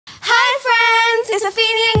guys,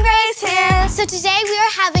 Apheni and Grace here. So today we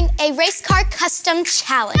are having a race car custom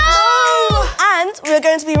challenge. Oh! And we're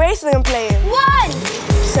going to be racing and playing. One!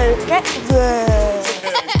 So get the...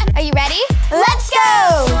 Are you ready? Let's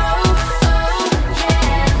go!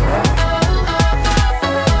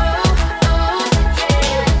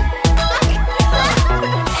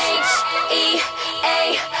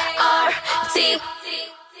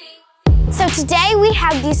 So today we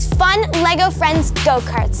have these fun Lego Friends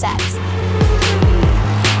go-kart sets.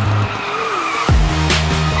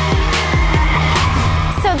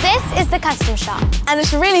 So this is the custom shop. And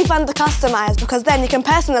it's really fun to customize because then you can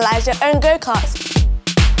personalize your own go-karts.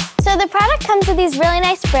 So the product comes with these really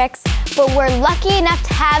nice bricks, but we're lucky enough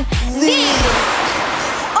to have these.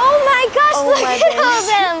 Oh my gosh, look at all of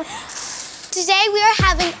them. Today we are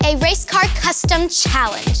having a race car custom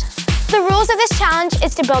challenge. The rules of this challenge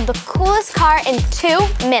is to build the coolest car in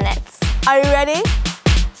 2 minutes. Are you ready?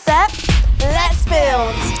 Set, let's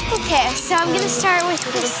build. Okay, so I'm gonna start with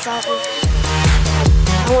this.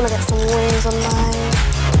 I want to get some wings on mine.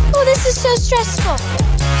 Oh, this is so stressful.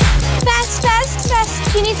 Fast, fast,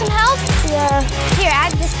 fast. Do you need some help? Yeah. Here,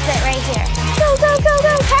 add this bit right here. Go, go, go,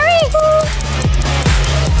 go. Hurry!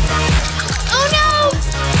 Oh no!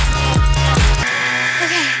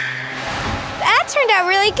 Okay. That turned out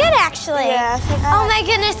really good, actually. Yeah, I think Oh my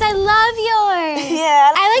goodness, I love yours.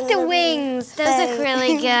 Yeah. I like the wings. Those look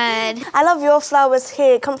really good. I love your flowers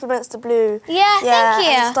here. It complements the blue. Yeah, thank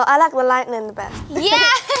you. And I like the lightning the best. Yeah.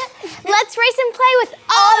 Let's race and play with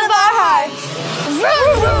all of our hearts.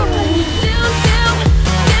 Vroom, vroom.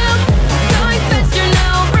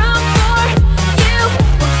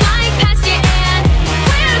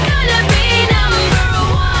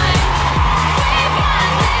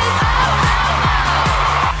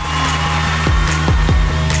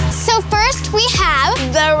 So first we have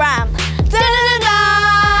The ramp. Da-da-da-da!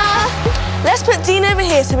 Let's put Dean over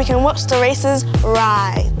here so we can watch the racers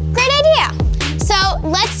ride. Great idea. So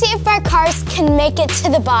let's see if our cars can make it to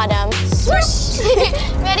the bottom. Swoosh!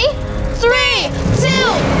 Ready? 3, 2,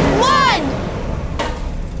 1!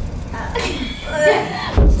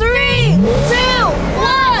 3, 2,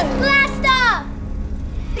 1! Blast off!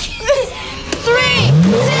 3,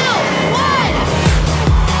 2, 1!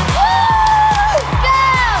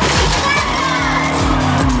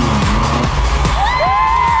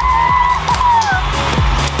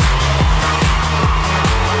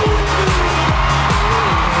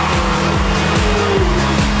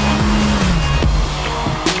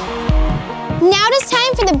 Now it is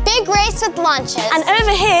time for the big race with launches. And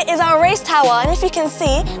over here is our race tower, and if you can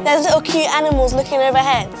see, there's little cute animals looking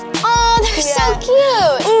overhead. Oh, they're so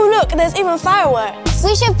cute. Oh, look, there's even fireworks.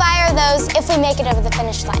 We should fire those if we make it over the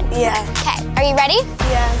finish line. Yeah. Okay, are you ready?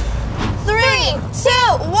 Yeah. 3, 2,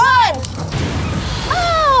 1!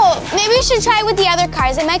 Oh, maybe we should try with the other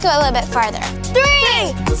cars. It might go a little bit farther.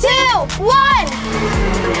 3, 2, 1!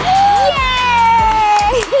 Yay!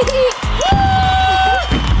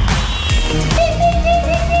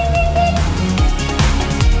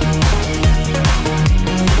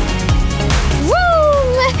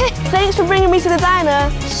 Thanks for bringing me to the diner.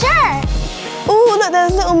 Sure. Oh, look,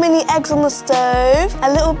 there's little mini eggs on the stove,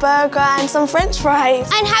 a little burger, and some French fries.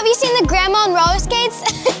 And have you seen the grandma on roller skates?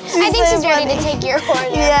 I think she's ready to take your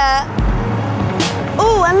order. Yeah.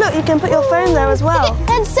 Oh, and look, you can put your phone there as well.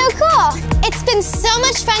 That's so cool. It's been so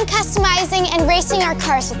much fun customizing and racing our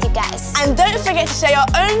cars with you guys. And don't forget to share your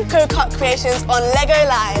own go-kart creations on Lego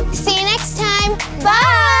Live. See you next time.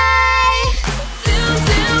 Bye!